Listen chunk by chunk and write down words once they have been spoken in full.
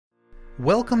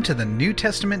Welcome to the New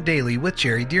Testament Daily with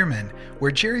Jerry Dearman,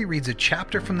 where Jerry reads a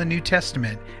chapter from the New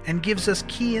Testament and gives us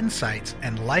key insights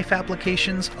and life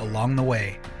applications along the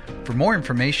way. For more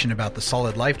information about the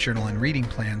Solid Life Journal and reading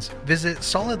plans, visit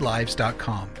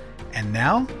solidlives.com. And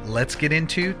now, let's get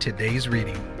into today's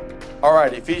reading. All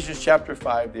right, Ephesians chapter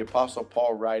 5, the Apostle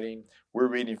Paul writing. We're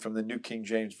reading from the New King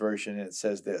James Version, and it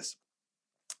says this: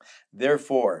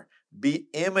 Therefore, be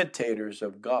imitators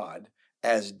of God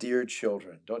as dear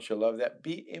children. Don't you love that?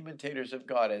 Be imitators of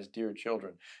God as dear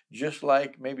children. Just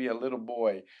like maybe a little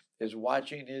boy is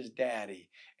watching his daddy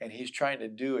and he's trying to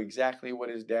do exactly what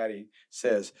his daddy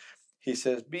says. He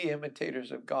says, be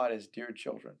imitators of God as dear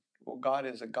children. Well, God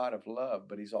is a God of love,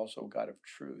 but he's also a God of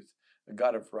truth, a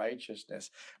God of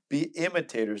righteousness. Be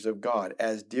imitators of God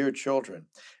as dear children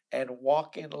and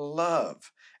walk in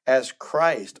love as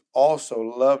Christ also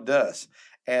loved us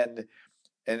and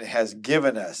has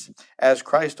given us. As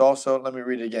Christ also, let me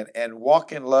read it again, and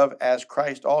walk in love as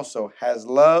Christ also has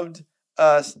loved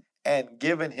us and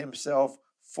given himself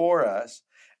for us,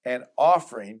 an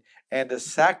offering and a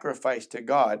sacrifice to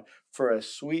God for a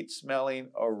sweet-smelling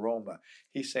aroma.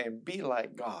 He's saying, be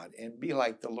like God and be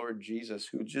like the Lord Jesus,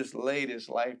 who just laid his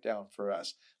life down for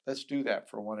us. Let's do that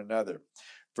for one another.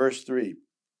 Verse 3,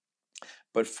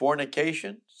 but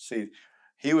fornication, see,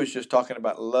 he was just talking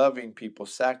about loving people,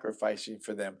 sacrificing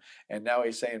for them. And now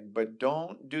he's saying, but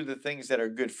don't do the things that are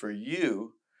good for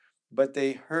you, but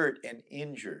they hurt and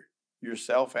injure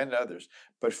yourself and others.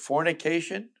 But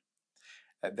fornication,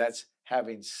 that's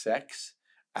having sex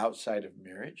outside of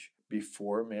marriage,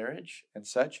 before marriage and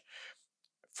such.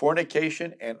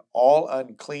 Fornication and all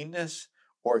uncleanness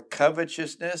or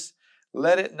covetousness,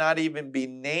 let it not even be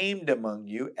named among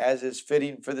you as is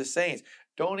fitting for the saints.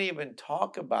 Don't even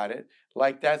talk about it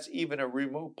like that's even a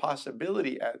remote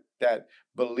possibility that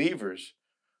believers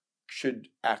should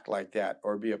act like that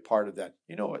or be a part of that.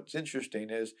 You know what's interesting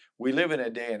is we live in a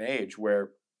day and age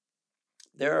where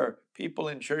there are people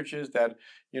in churches that,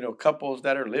 couples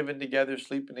that are living together,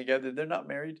 sleeping together, they're not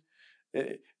married.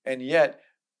 And yet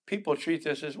people treat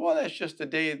this as, well, that's just the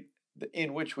day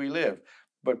in which we live.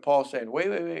 But Paul's saying,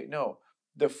 wait, no.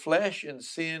 The flesh and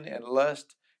sin and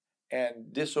lust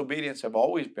and disobedience have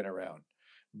always been around,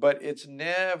 but it's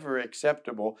never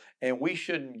acceptable, and we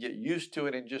shouldn't get used to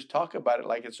it and just talk about it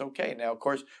like it's okay. Now, of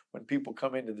course, when people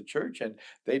come into the church and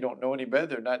they don't know any better,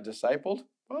 they're not discipled,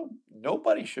 well,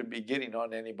 nobody should be getting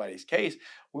on anybody's case.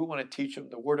 We want to teach them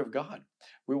the Word of God.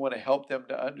 We want to help them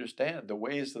to understand the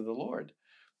ways of the Lord.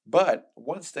 But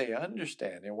once they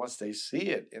understand and once they see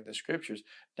it in the Scriptures,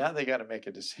 now they got to make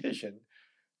a decision.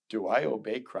 Do I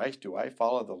obey Christ? Do I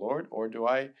follow the Lord? Or do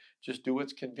I just do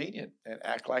what's convenient and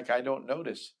act like I don't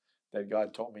notice that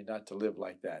God told me not to live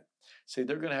like that? See,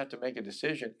 they're going to have to make a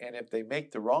decision. And if they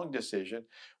make the wrong decision,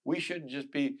 we shouldn't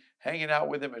just be hanging out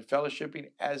with them and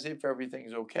fellowshipping as if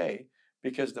everything's okay.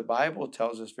 Because the Bible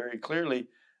tells us very clearly,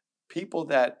 people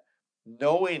that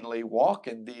knowingly walk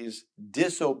in these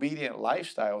disobedient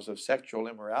lifestyles of sexual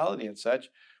immorality and such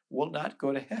will not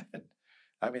go to heaven.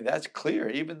 I mean, that's clear.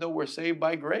 Even though we're saved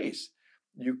by grace,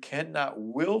 you cannot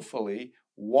willfully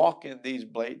walk in these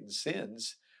blatant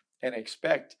sins and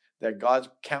expect that God's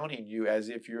counting you as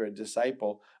if you're a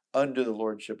disciple under the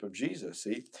lordship of Jesus,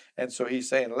 see? And so he's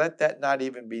saying, let that not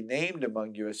even be named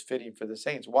among you as fitting for the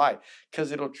saints. Why?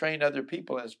 Because it'll train other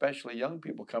people, and especially young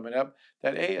people coming up,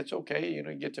 that, hey, it's okay, you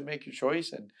get to make your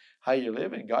choice and how you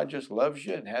live, and God just loves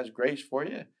you and has grace for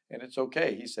you, and it's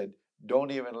okay. He said,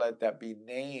 don't even let that be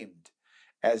named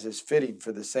as is fitting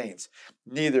for the saints.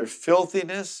 Neither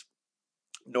filthiness,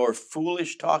 nor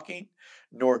foolish talking,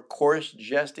 nor coarse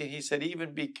jesting. He said,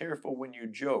 even be careful when you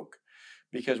joke,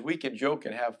 because we can joke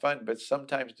and have fun, but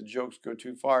sometimes the jokes go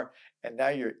too far, and now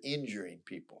you're injuring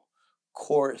people.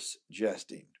 Coarse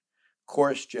jesting,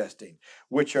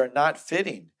 which are not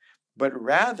fitting, but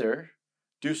rather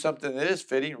do something that is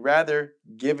fitting, rather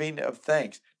giving of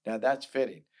thanks. Now that's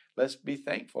fitting. Let's be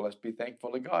thankful. Let's be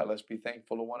thankful to God. Let's be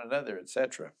thankful to one another,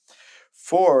 etc.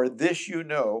 For this you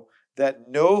know, that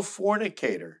no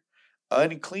fornicator,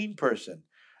 unclean person,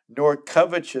 nor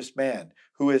covetous man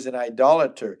who is an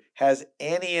idolater has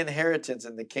any inheritance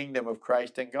in the kingdom of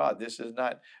Christ and God. This is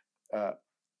not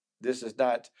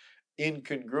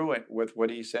incongruent with what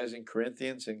he says in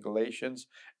Corinthians and Galatians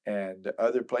and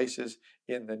other places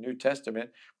in the New Testament,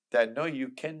 that no, you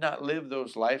cannot live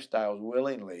those lifestyles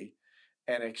willingly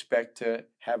and expect to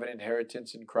have an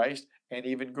inheritance in Christ and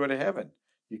even go to heaven.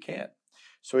 You can't.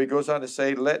 So he goes on to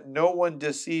say, let no one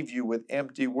deceive you with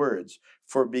empty words,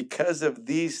 for because of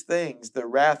these things, the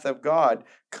wrath of God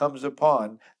comes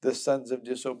upon the sons of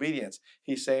disobedience.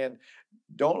 He's saying,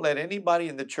 Don't let anybody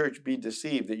in the church be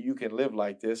deceived that you can live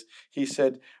like this. He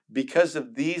said, because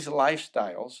of these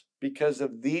lifestyles, because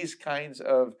of these kinds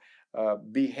of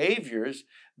behaviors,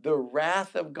 the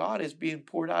wrath of God is being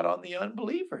poured out on the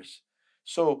unbelievers.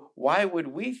 So why would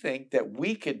we think that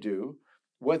we could do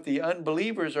what the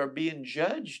unbelievers are being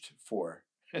judged for?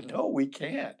 No, we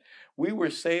can't. We were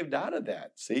saved out of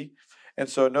that, see? And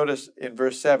so notice in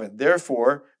verse 7,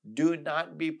 therefore, do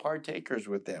not be partakers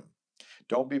with them.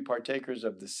 Don't be partakers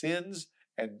of the sins,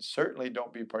 and certainly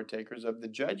don't be partakers of the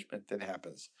judgment that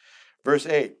happens. Verse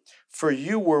 8, for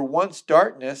you were once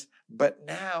darkness, but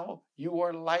now you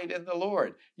are light in the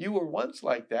Lord. You were once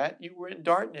like that. You were in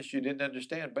darkness. You didn't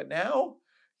understand. But now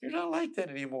you're not like that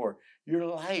anymore. You're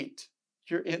light.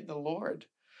 You're in the Lord.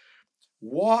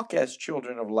 Walk as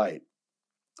children of light.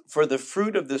 For the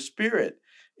fruit of the Spirit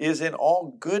is in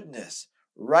all goodness,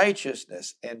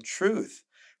 righteousness, and truth,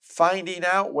 finding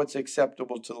out what's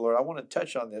acceptable to the Lord. I want to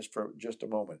touch on this for just a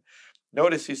moment.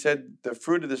 Notice he said the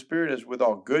fruit of the Spirit is with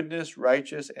all goodness,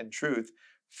 righteousness, and truth,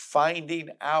 finding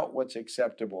out what's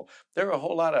acceptable. There are a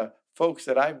whole lot of folks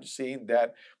that I've seen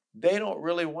that they don't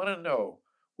really want to know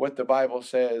what the Bible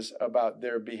says about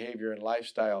their behavior and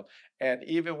lifestyle. And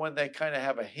even when they kind of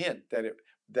have a hint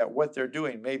that what they're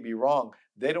doing may be wrong,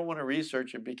 they don't want to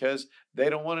research it because they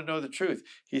don't want to know the truth.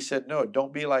 He said, no,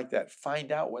 don't be like that.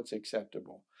 Find out what's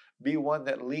acceptable. Be one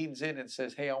that leans in and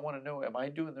says, hey, I want to know, am I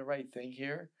doing the right thing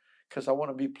here? Because I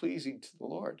want to be pleasing to the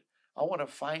Lord. I want to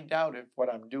find out if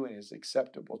what I'm doing is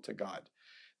acceptable to God.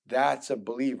 That's a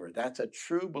believer. That's a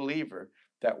true believer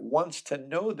that wants to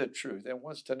know the truth and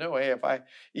wants to know, hey,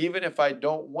 even if I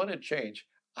don't want to change,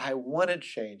 I want to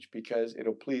change because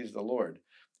it'll please the Lord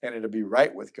and it'll be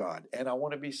right with God. And I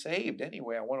want to be saved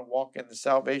anyway. I want to walk in the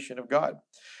salvation of God.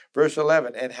 Verse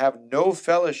 11, and have no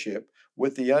fellowship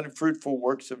with the unfruitful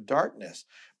works of darkness,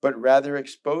 but rather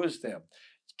expose them.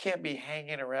 You can't be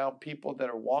hanging around people that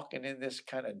are walking in this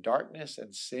kind of darkness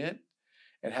and sin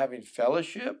and having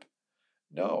fellowship.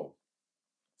 No.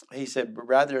 He said, but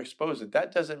rather expose it.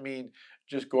 That doesn't mean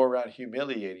just go around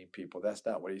humiliating people. That's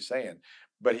not what he's saying.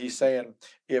 But he's saying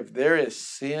if there is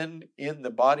sin in the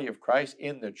body of Christ,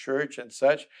 in the church and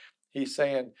such, he's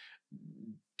saying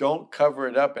don't cover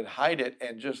it up and hide it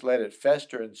and just let it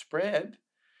fester and spread.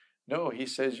 No, he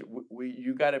says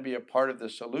you got to be a part of the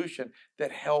solution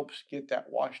that helps get that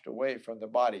washed away from the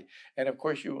body. And of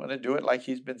course, you want to do it like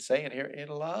he's been saying here, in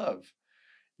love.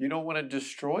 You don't want to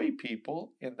destroy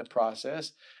people in the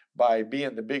process by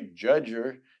being the big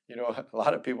judger. You know, a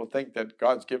lot of people think that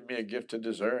God's given me a gift to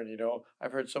discern. You know,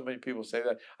 I've heard so many people say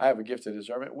that I have a gift of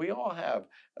discernment. We all have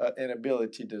an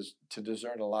ability to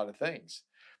discern a lot of things.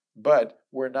 But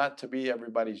we're not to be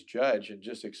everybody's judge and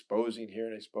just exposing here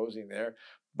and exposing there.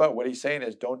 But what he's saying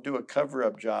is don't do a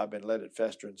cover-up job and let it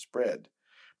fester and spread,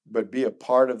 but be a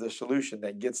part of the solution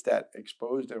that gets that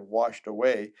exposed and washed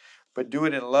away, but do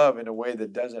it in love in a way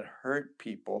that doesn't hurt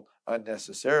people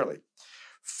unnecessarily.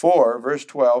 For, verse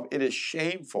 12, it is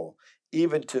shameful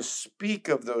even to speak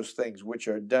of those things which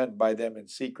are done by them in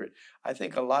secret. I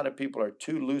think a lot of people are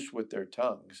too loose with their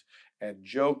tongues and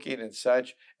joking and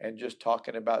such and just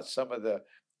talking about some of the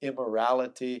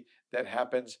immorality that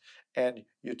happens. And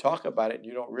you talk about it and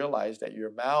you don't realize that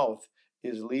your mouth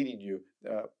is leading you.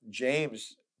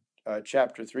 James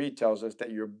chapter 3 tells us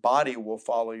that your body will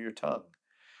follow your tongue.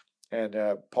 And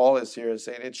Paul is here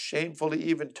saying it's shameful to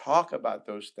even talk about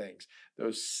those things,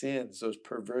 those sins, those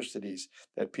perversities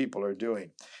that people are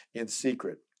doing in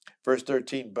secret. Verse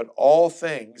 13, but all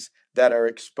things that are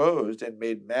exposed and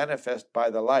made manifest by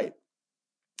the light.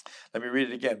 Let me read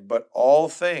it again. But all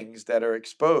things that are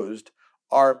exposed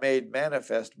are made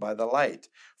manifest by the light.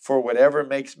 For whatever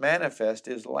makes manifest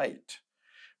is light.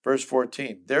 Verse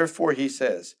 14, therefore he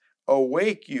says,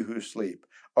 awake you who sleep,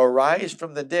 arise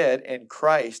from the dead, and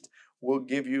Christ will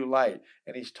give you light.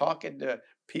 And he's talking to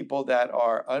people that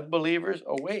are unbelievers,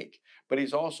 awake. But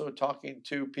he's also talking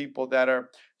to people that are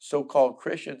so-called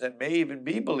Christians and may even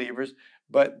be believers,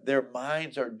 but their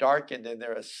minds are darkened and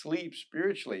they're asleep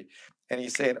spiritually. And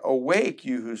he's saying, awake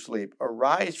you who sleep,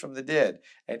 arise from the dead,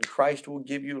 and Christ will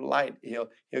give you light. He'll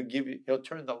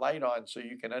turn the light on so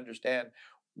you can understand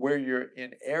where you're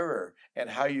in error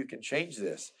and how you can change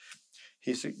this.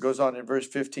 He goes on in verse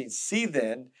 15, see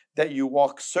then that you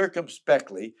walk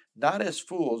circumspectly, not as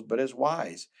fools, but as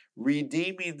wise,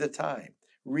 redeeming the time.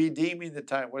 Redeeming the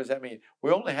time. What does that mean?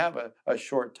 We only have a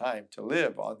short time to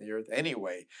live on the earth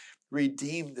anyway.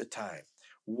 Redeem the time.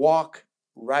 Walk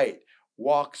right.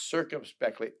 Walk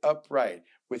circumspectly, upright,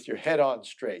 with your head on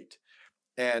straight.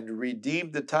 And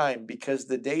redeem the time because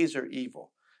the days are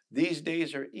evil. These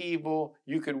days are evil.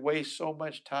 You could waste so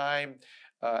much time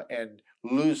and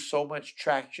lose so much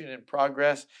traction and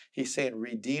progress. He's saying,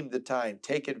 redeem the time,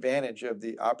 take advantage of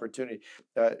the opportunity,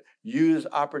 use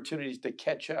opportunities to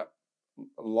catch up,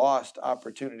 lost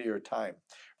opportunity or time.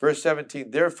 Verse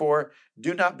 17, therefore,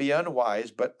 do not be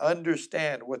unwise, but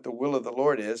understand what the will of the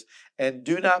Lord is, and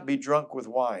do not be drunk with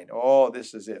wine. Oh,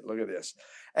 this is it. Look at this.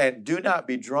 And do not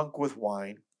be drunk with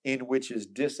wine, in which is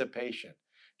dissipation,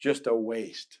 just a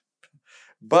waste.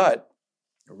 But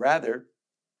rather,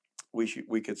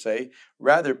 we could say,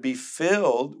 rather be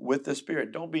filled with the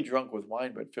Spirit. Don't be drunk with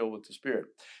wine, but filled with the Spirit.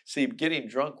 See, getting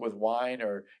drunk with wine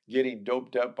or getting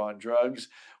doped up on drugs,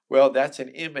 well, that's an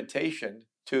imitation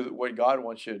to what God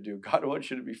wants you to do. God wants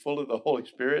you to be full of the Holy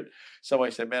Spirit.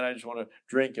 Somebody said, man, I just want to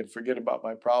drink and forget about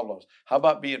my problems. How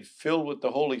about being filled with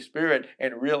the Holy Spirit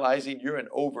and realizing you're an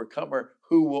overcomer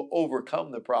who will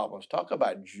overcome the problems? Talk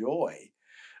about joy.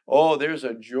 Oh, there's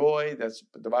a joy that's,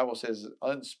 the Bible says,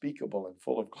 unspeakable and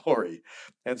full of glory.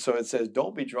 And so it says,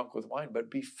 don't be drunk with wine,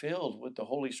 but be filled with the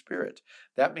Holy Spirit.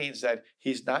 That means that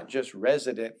he's not just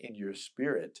resident in your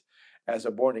spirit as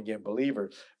a born-again believer,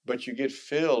 but you get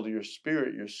filled, your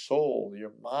spirit, your soul,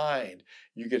 your mind,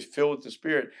 you get filled with the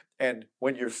Spirit. And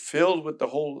when you're filled with the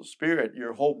Holy Spirit,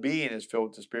 your whole being is filled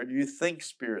with the Spirit. You think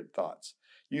Spirit thoughts.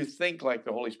 You think like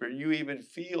the Holy Spirit. You even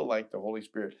feel like the Holy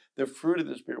Spirit. The fruit of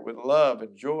the Spirit with love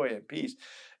and joy and peace.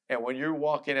 And when you're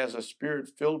walking as a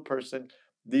Spirit-filled person,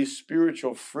 these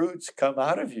spiritual fruits come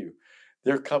out of you.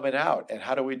 They're coming out. And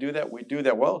how do we do that? We do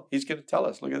that. Well, he's going to tell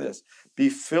us. Look at this. Be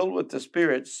filled with the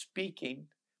Spirit, speaking.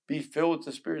 Be filled with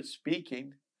the Spirit,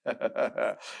 speaking.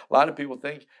 A lot of people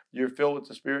think you're filled with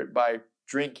the Spirit by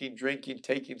drinking,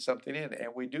 taking something in. And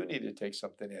we do need to take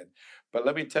something in. But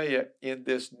let me tell you, in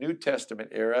this New Testament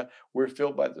era, we're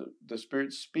filled by the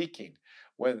Spirit speaking.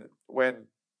 When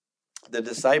the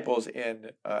disciples in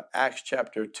Acts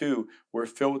chapter 2 were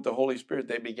filled with the Holy Spirit,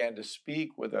 they began to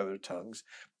speak with other tongues.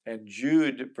 And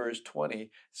Jude, verse 20,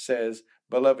 says,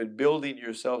 beloved, building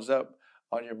yourselves up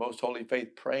on your most holy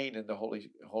faith, praying in the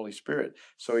Holy Spirit.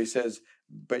 So he says,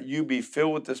 but you be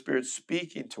filled with the Spirit,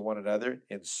 speaking to one another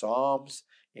in psalms,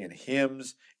 in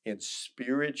hymns, in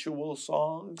spiritual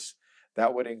songs.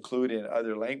 That would include in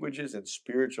other languages, in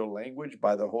spiritual language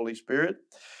by the Holy Spirit,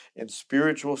 in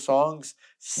spiritual songs,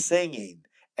 singing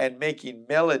and making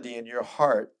melody in your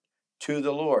heart to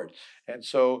the Lord. And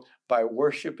so by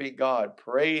worshiping God,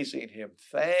 praising him,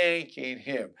 thanking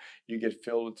him, you get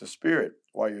filled with the Spirit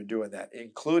while you're doing that,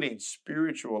 including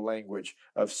spiritual language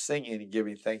of singing and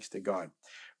giving thanks to God.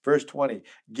 Verse 20,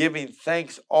 giving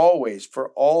thanks always for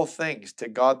all things to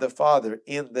God the Father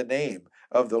in the name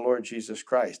of the Lord Jesus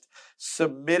Christ,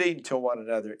 submitting to one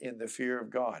another in the fear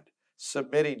of God.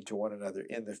 Submitting to one another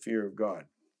in the fear of God.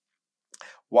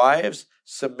 Wives,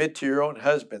 submit to your own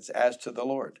husbands as to the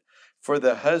Lord. For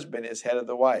the husband is head of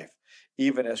the wife,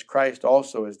 even as Christ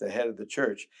also is the head of the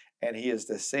church, and he is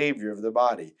the Savior of the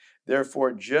body.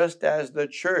 Therefore, just as the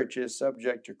church is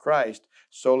subject to Christ,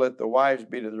 so let the wives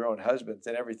be to their own husbands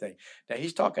and everything. Now,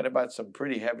 he's talking about some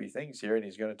pretty heavy things here, and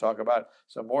he's going to talk about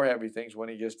some more heavy things when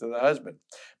he gets to the husband.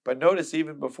 But notice,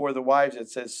 even before the wives,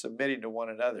 it says submitting to one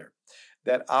another.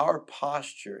 That our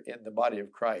posture in the body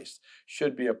of Christ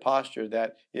should be a posture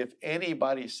that if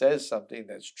anybody says something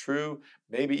that's true,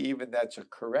 maybe even that's a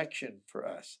correction for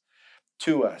us,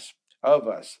 to us, of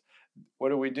us, what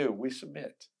do? We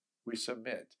submit. We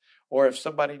submit. Or if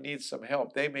somebody needs some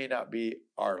help, they may not be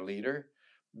our leader,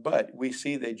 but we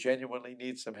see they genuinely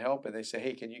need some help and they say,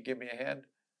 hey, can you give me a hand?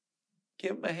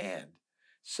 Give them a hand.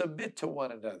 Submit to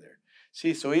one another.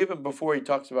 See, so even before he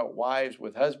talks about wives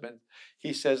with husbands,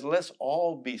 he says, let's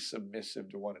all be submissive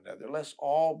to one another. Let's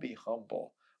all be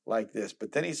humble like this.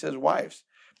 But then he says, wives,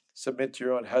 submit to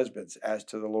your own husbands as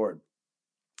to the Lord.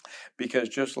 Because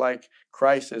just like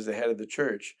Christ is the head of the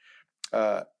church,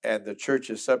 and the church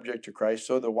is subject to Christ,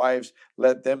 so the wives,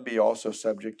 let them be also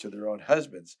subject to their own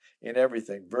husbands in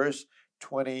everything. Verse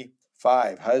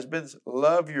 25, husbands,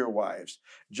 love your wives,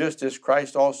 just as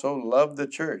Christ also loved the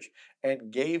church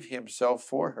and gave himself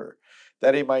for her,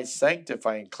 that he might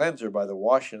sanctify and cleanse her by the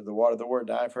washing of the water of the word.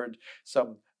 Now, I've heard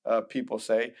some people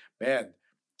say, man,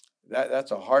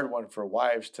 that's a hard one for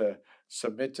wives to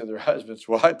submit to their husbands.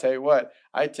 Well, I tell you what,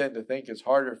 I tend to think it's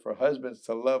harder for husbands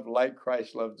to love like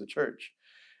Christ loved the church.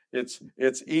 It's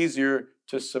easier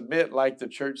to submit like the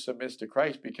church submits to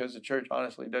Christ because the church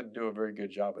honestly doesn't do a very good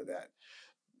job of that.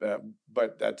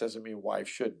 But that doesn't mean wives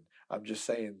shouldn't. I'm just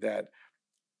saying that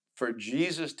for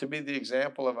Jesus to be the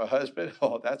example of a husband,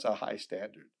 that's a high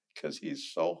standard because he's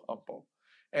so humble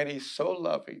and he's so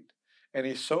loving. And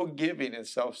he's so giving and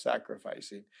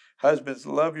self-sacrificing. Husbands,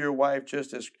 love your wives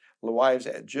just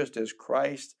as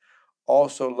Christ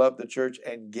also loved the church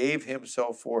and gave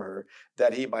himself for her,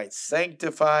 that he might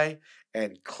sanctify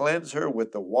and cleanse her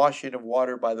with the washing of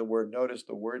water by the word. Notice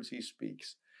the words he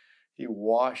speaks. He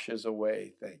washes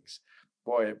away things.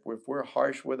 Boy, if we're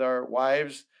harsh with our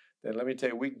wives, then let me tell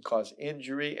you, we can cause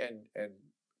injury and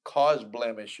cause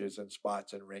blemishes and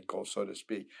spots and wrinkles, so to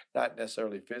speak. Not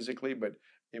necessarily physically, but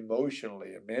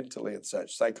emotionally and mentally and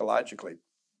such, psychologically.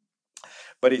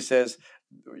 But he says,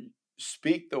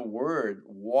 speak the word,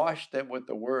 wash them with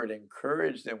the word,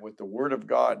 encourage them with the word of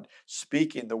God,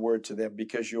 speaking the word to them,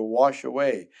 because you'll wash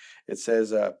away. It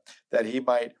says that he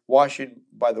might washing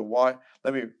by the water.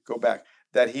 Let me go back.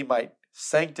 That he might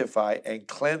sanctify and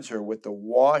cleanse her with the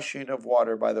washing of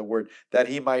water by the word, that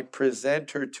he might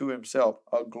present her to himself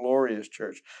a glorious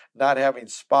church, not having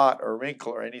spot or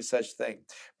wrinkle or any such thing,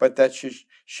 but that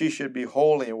she should be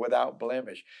holy and without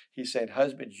blemish. He's saying,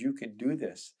 husbands, you can do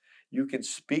this. You can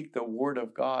speak the word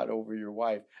of God over your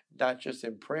wife, not just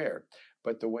in prayer,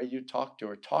 but the way you talk to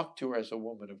her. Talk to her as a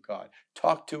woman of God.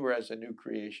 Talk to her as a new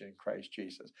creation in Christ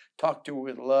Jesus. Talk to her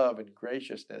with love and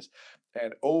graciousness,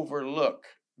 and overlook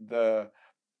the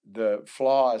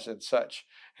flaws and such,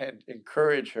 and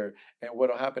encourage her. And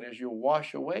what will happen is you'll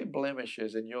wash away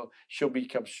blemishes, and she'll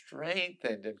become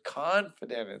strengthened and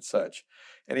confident and such.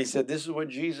 And he said, this is what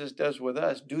Jesus does with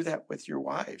us. Do that with your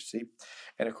wives. See?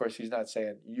 And of course, he's not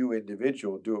saying you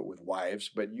individual do it with wives,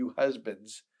 but you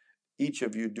husbands, each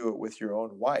of you do it with your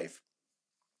own wife.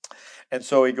 And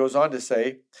so he goes on to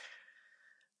say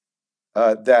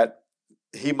that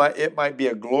it might be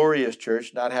a glorious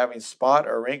church, not having spot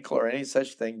or wrinkle or any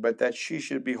such thing, but that she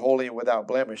should be holy and without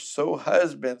blemish. So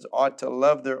husbands ought to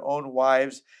love their own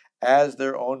wives as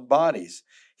their own bodies.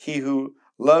 He who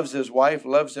loves his wife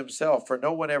loves himself, for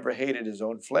no one ever hated his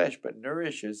own flesh, but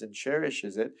nourishes and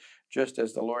cherishes it, just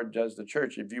as the Lord does the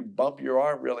church. If you bump your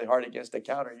arm really hard against the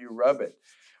counter, you rub it.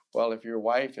 Well, if your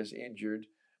wife is injured,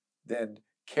 then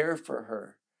care for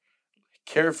her.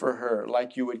 Care for her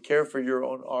like you would care for your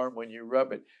own arm when you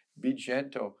rub it. Be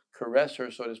gentle, caress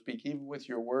her, so to speak, even with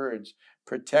your words.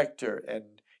 Protect her and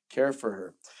care for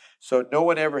her. So no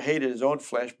one ever hated his own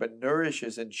flesh, but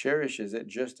nourishes and cherishes it,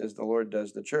 just as the Lord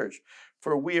does the church.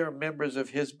 For we are members of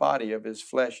his body, of his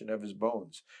flesh, and of his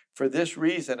bones. For this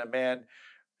reason, a man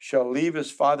shall leave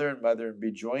his father and mother and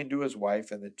be joined to his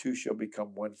wife, and the two shall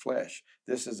become one flesh.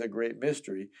 This is a great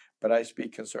mystery, but I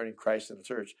speak concerning Christ and the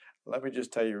church. Let me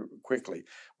just tell you quickly.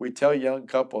 We tell young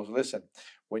couples, listen,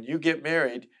 when you get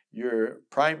married, your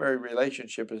primary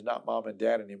relationship is not mom and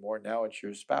dad anymore. Now it's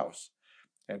your spouse.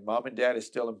 And mom and dad is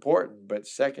still important, but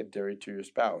secondary to your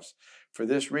spouse. For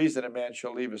this reason, a man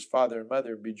shall leave his father and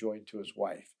mother and be joined to his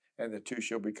wife, and the two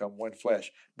shall become one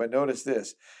flesh. But notice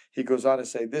this. He goes on to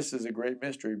say, this is a great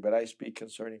mystery, but I speak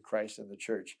concerning Christ and the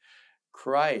church.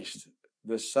 Christ,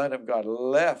 the Son of God,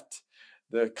 left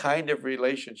the kind of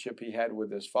relationship he had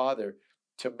with his Father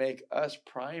to make us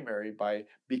primary by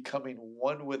becoming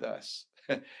one with us.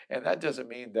 And that doesn't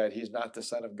mean that he's not the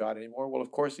Son of God anymore. Well,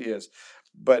 of course he is.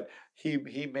 But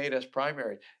he made us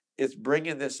primary. It's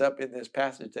bringing this up in this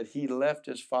passage that he left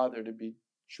his Father to be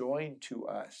joined to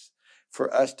us,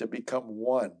 for us to become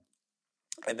one.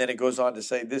 And then it goes on to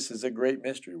say, this is a great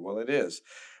mystery. Well, it is.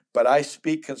 But I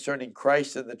speak concerning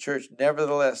Christ and the church.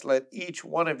 Nevertheless, let each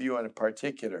one of you in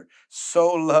particular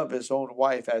so love his own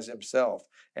wife as himself,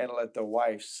 and let the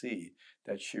wife see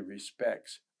that she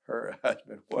respects her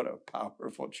husband. What a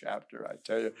powerful chapter, I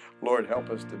tell you. Lord, help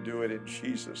us to do it in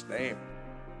Jesus' name.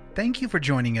 Thank you for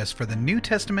joining us for the New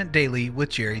Testament Daily with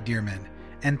Jerry Dearman.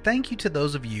 And thank you to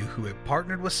those of you who have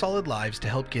partnered with Solid Lives to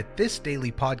help get this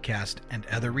daily podcast and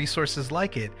other resources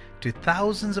like it to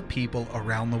thousands of people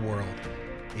around the world.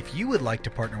 If you would like to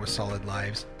partner with Solid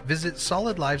Lives, visit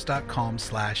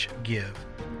solidlives.com/give.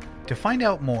 To find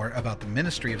out more about the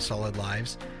ministry of Solid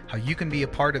Lives, how you can be a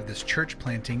part of this church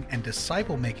planting and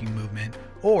disciple-making movement,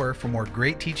 or for more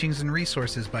great teachings and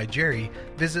resources by Jerry,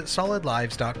 visit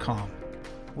solidlives.com.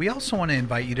 We also want to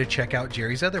invite you to check out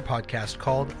Jerry's other podcast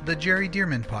called The Jerry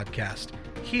Dearman Podcast.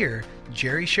 Here,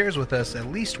 Jerry shares with us at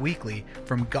least weekly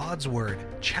from God's Word,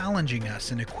 challenging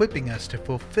us and equipping us to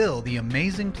fulfill the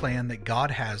amazing plan that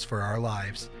God has for our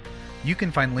lives. You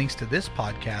can find links to this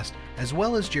podcast as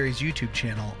well as Jerry's YouTube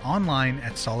channel online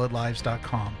at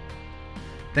solidlives.com.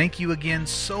 Thank you again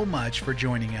so much for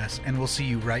joining us, and we'll see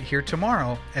you right here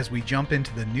tomorrow as we jump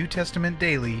into the New Testament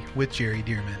Daily with Jerry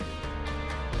Dearman.